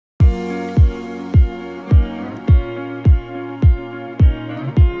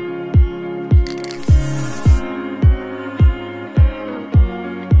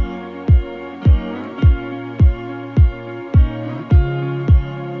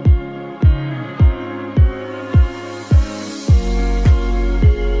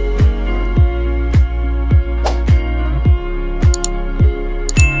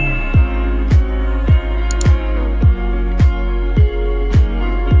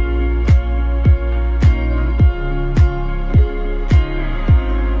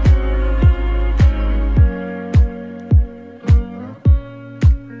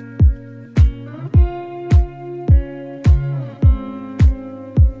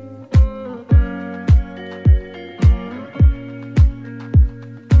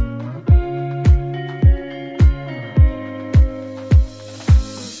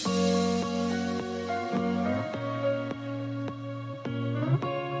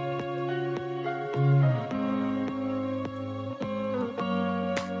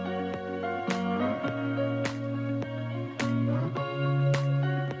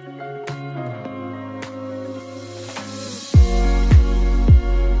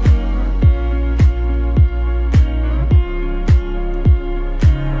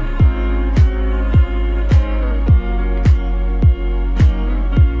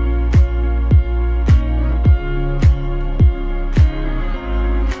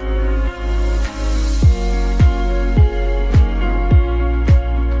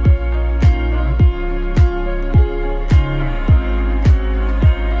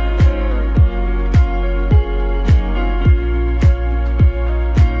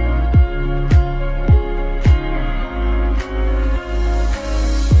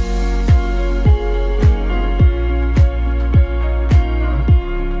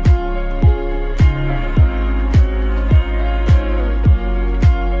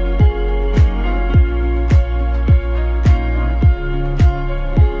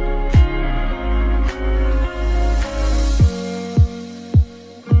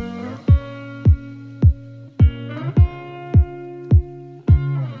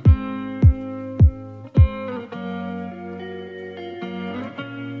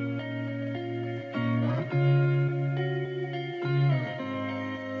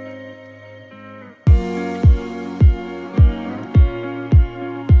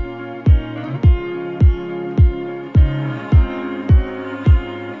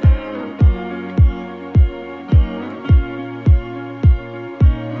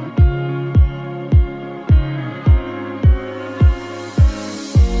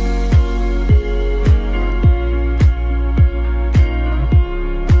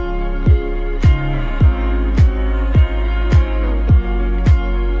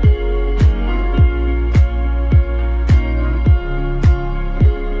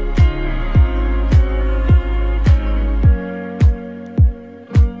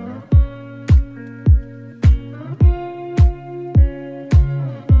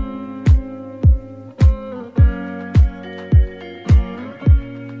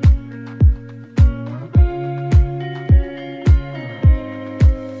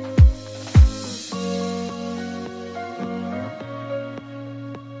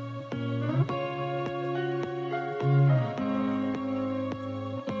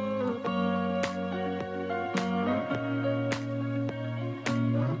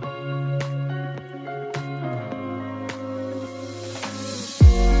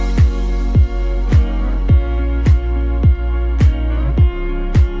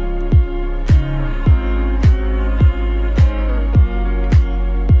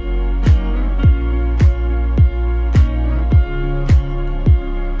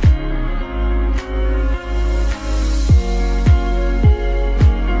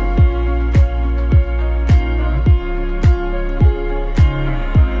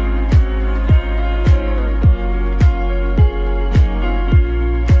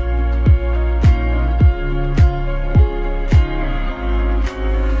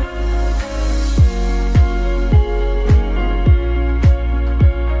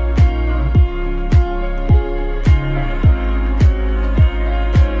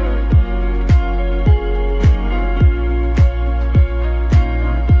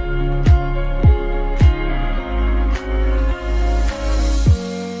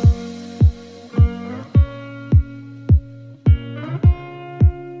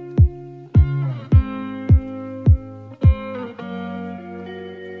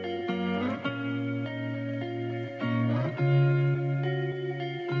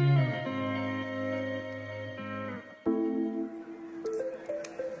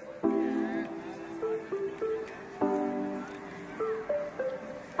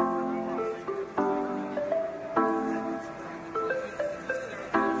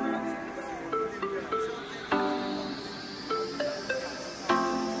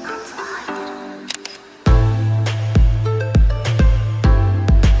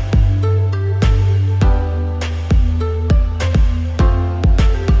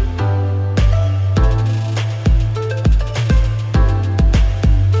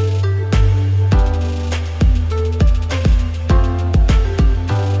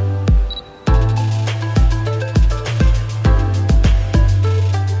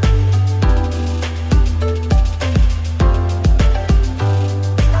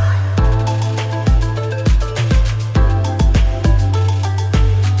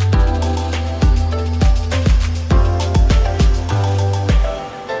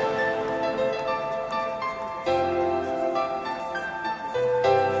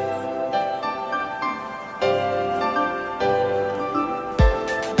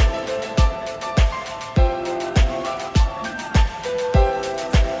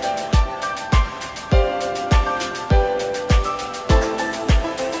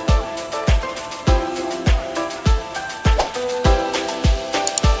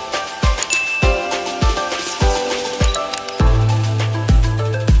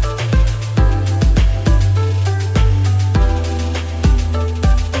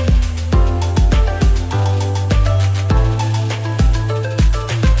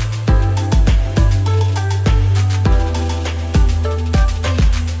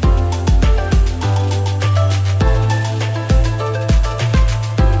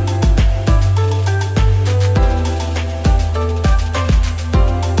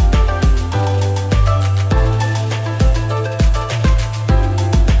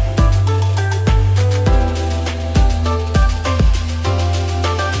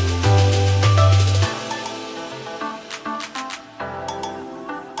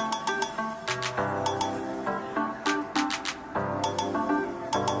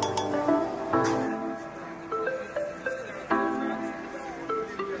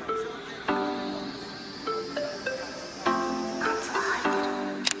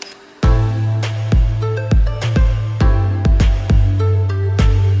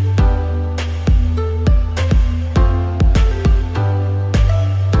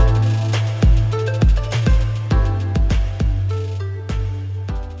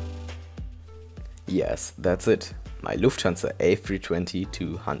Yes, that's it, my Lufthansa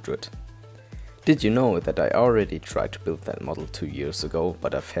A320-200. Did you know that I already tried to build that model 2 years ago,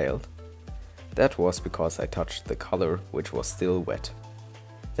 but I failed? That was because I touched the color, which was still wet.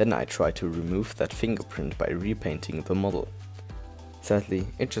 Then I tried to remove that fingerprint by repainting the model. Sadly,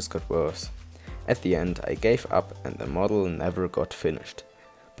 it just got worse. At the end I gave up and the model never got finished.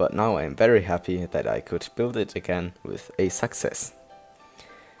 But now I am very happy that I could build it again with a success.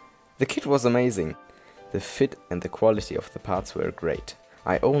 The kit was amazing. The fit and the quality of the parts were great.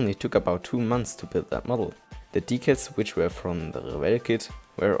 I only took about 2 months to build that model. The decals, which were from the Revell kit,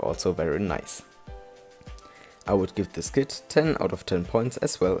 were also very nice. I would give this kit 10 out of 10 points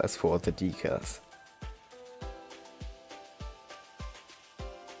as well as for the decals.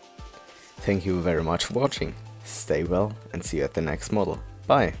 Thank you very much for watching. Stay well and see you at the next model.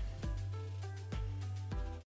 Bye!